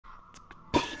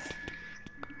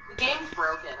Game's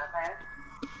broken, okay?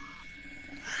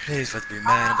 He's about to be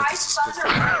mad, but I this is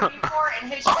sponsored him before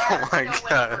and his share my still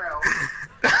God. went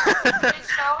through. His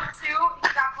show too, he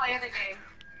got playing the game.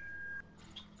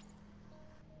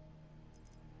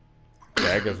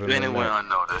 Daggers in the Anyone neck.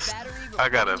 unnoticed. I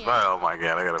gotta, oh my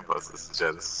God, I gotta post this in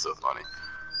chat. This is so funny.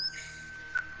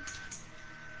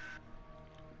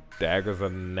 Daggers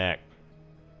in the neck.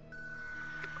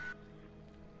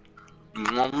 You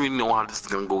want me to know how this is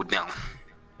gonna go down?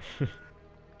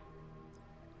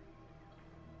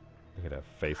 Look at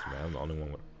that face, man. I'm the only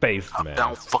one with a face, man.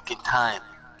 Down fucking time.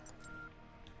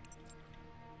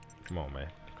 Come on, man.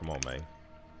 Come on, man.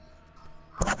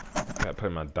 Gotta play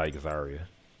my Dyke Zarya.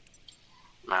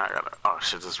 Man, I gotta. Oh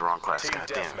shit, this is the wrong class. Team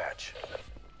Goddamn. deathmatch.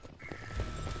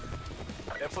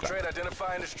 Infiltrate,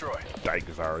 identify, and destroy. Dyke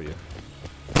Zarya.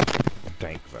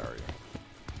 Dank Zarya.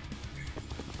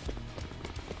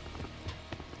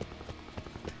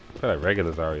 I feel like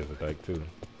regular Zarya is a Dyke too.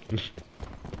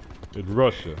 In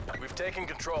Russia, We've taken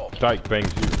control. Dyke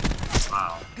bangs you.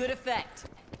 Wow. Good effect.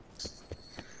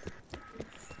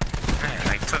 Man,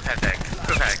 like Cliff had a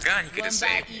gun, he could have One by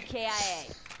saved me.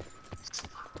 EKIA.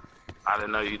 I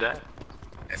didn't know you died.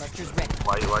 Buster's ready.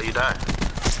 Why you died?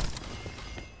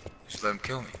 Just let him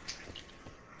kill me.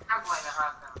 I'm going to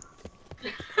hunt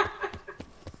them.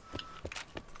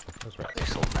 That's right.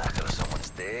 This will knock out someone's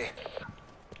day.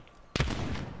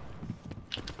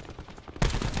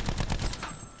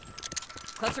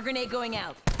 Cluster grenade going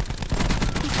out.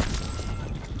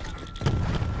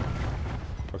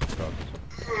 What's the problem?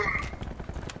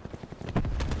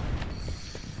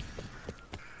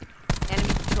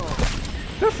 Enemy patrol.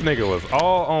 This nigga was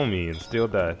all on me and still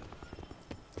died.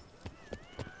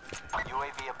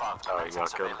 UAV above. Oh, you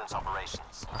got killed. Surveillance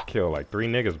operations. Killed like 3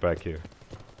 niggas back here.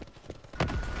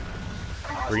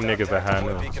 3 niggas at high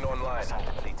noon. Beacon online.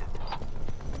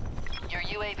 Your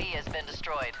UAV has been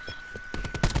destroyed.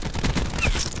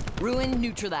 Ruin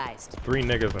neutralized. 3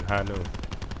 niggas in high noon.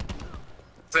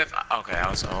 Cliff, okay, I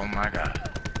was, oh my God.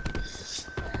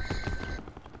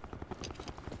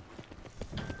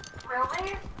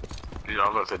 Really? You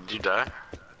know, did you die?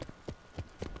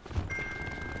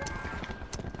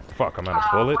 Fuck, I'm out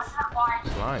of bullets.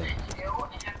 Wasn't Lying. it you?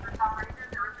 And if for some reason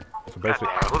there was a couple So God basically,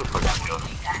 damn it, who the fuck is killed?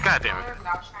 God damn it. and I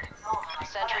was trying to kill him, and I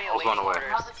Sentry couldn't. Hold on awaiting away. And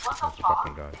I was orders. like, what the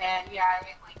fucking fuck? guy. And yeah,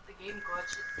 like the game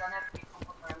glitched. It's done that to me a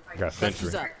couple times. Like, Got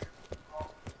sentry. Cluster's up.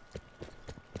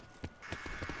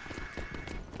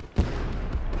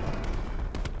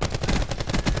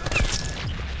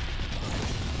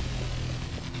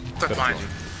 Cliff, behind you.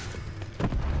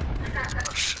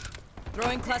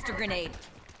 Throwing cluster grenade.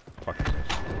 fucking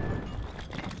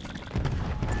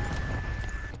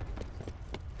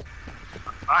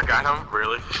I got him,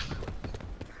 really?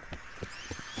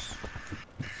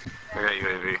 I got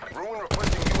UAV. Ruin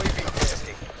requesting UAV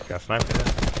tasking. got sniped in there.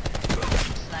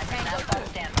 Sniper nest on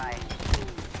standby.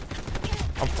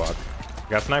 I'm fucked.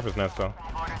 Got sniper's nest though.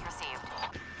 Orders received.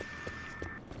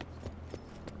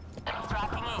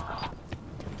 Tracking in.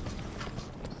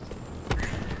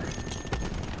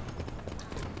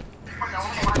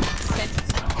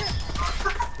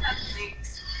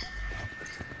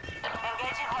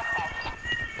 Engaging hostile.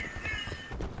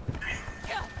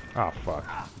 Oh fuck.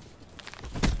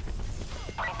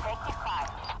 Effective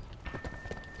fire.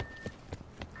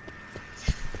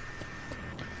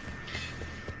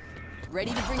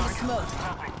 Ready to bring the smoke.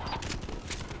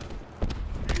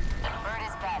 Bird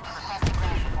is back. Requesting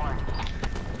ground support.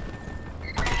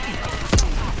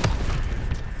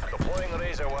 Deploying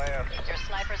laser wire. Your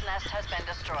sniper's nest has been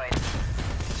destroyed.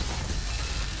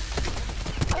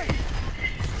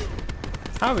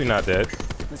 How's he not dead?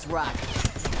 Let's rock.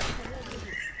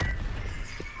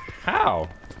 How?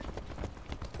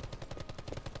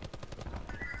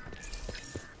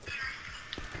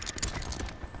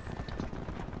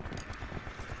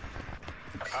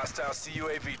 Hostile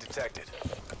CUAV detected.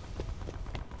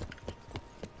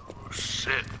 Oh,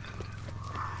 shit.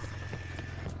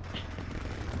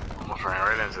 Almost ran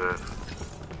right into it.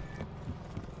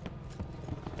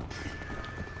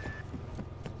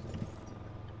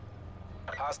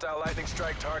 Hostile lightning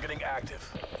strike targeting active.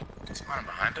 Is someone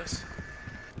behind us?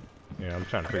 Yeah, I'm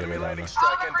trying to figure Enemy that out lightning now.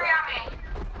 strike Oh, inbound. grab me.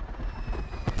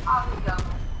 Oh, we go.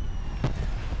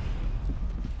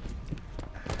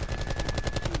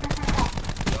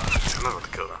 I'm not about to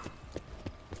kill them.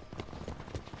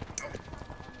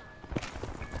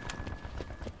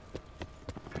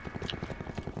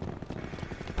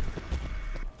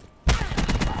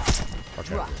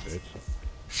 Fuck out of here, bitch.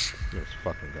 This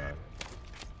fucking guy.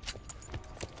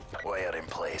 Wire in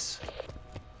place.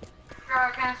 Girl,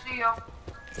 I can't see you.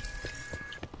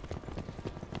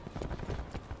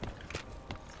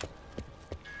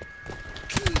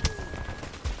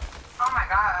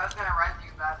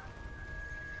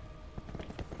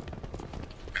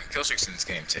 kill streaks in this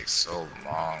game take so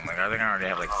long. Like I think I already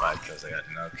have like 5 kills. I got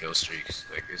no kill streaks.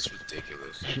 Like it's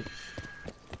ridiculous.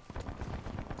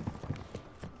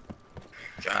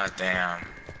 God damn.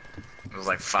 It was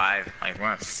like 5. Like we're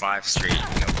on 5 straight.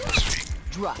 No kill streak.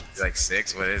 Dropped. Like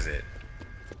 6. What is it?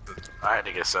 I had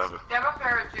to get 7. Do you have a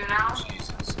parrot too now?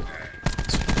 Jesus, man.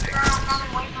 Girl,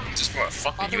 come away from me. Just for a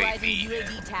fucking Authorizing UAV.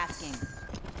 UAV tasking.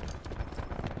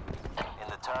 In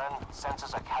the turn,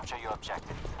 sensors are capture your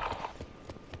objective.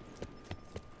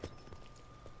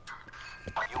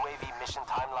 UAV mission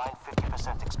timeline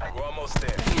 50% expended. We're almost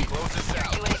there. Close this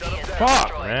out. UAV Shut 'em is down. Fuck,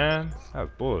 destroyed. man. That was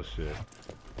bullshit.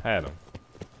 Had him.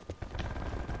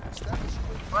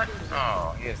 What?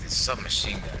 Oh, he has these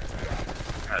submachine guns.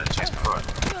 I gotta chase my butt.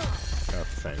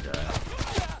 That's the same guy.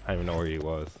 I didn't even know where he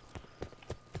was.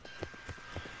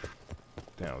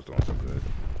 Damn, I was doing so good.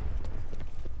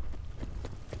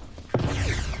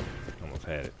 Almost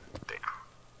had it.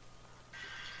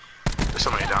 There's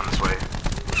somebody down this way.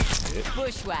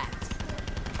 Bushwhacked.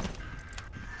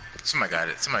 Somebody got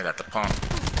it. Somebody got the pump.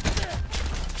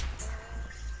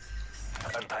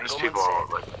 There's people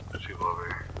over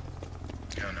here.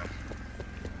 I don't know.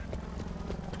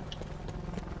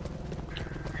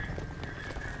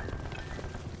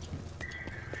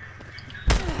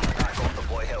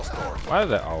 Why does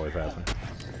that always happen?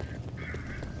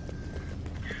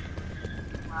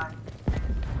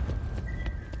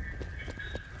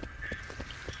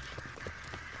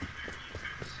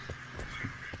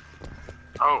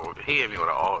 Oh, he hit me with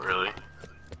an ult, really.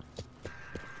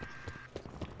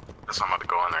 Guess I'm about to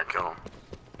go in there and kill him.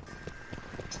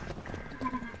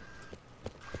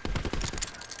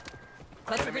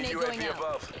 Cluster Enemy grenade going UAV out.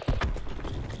 above.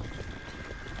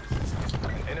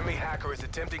 Enemy hacker is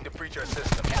attempting to breach our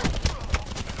system.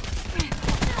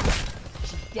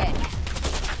 Dead.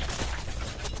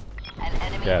 An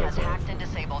enemy Got it, has bro. hacked and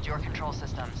disabled your control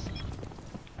systems.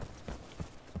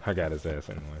 I got his ass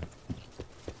anyway.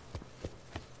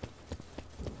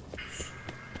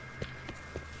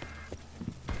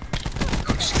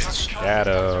 Got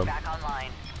him. Back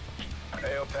online.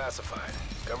 AO pacified.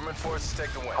 Government forces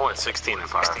take the win. I went 16 and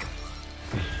 5.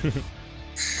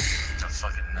 That's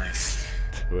fucking nice.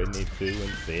 22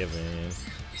 and 7.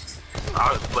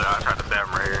 I tried to stab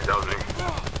him right here. That was me.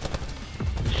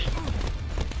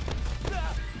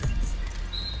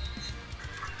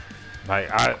 Like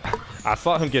I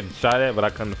saw him getting shot at, but I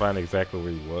couldn't find exactly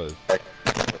where he was.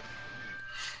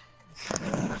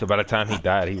 So by the time he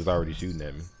died, he was already shooting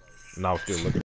at me, and I was still looking.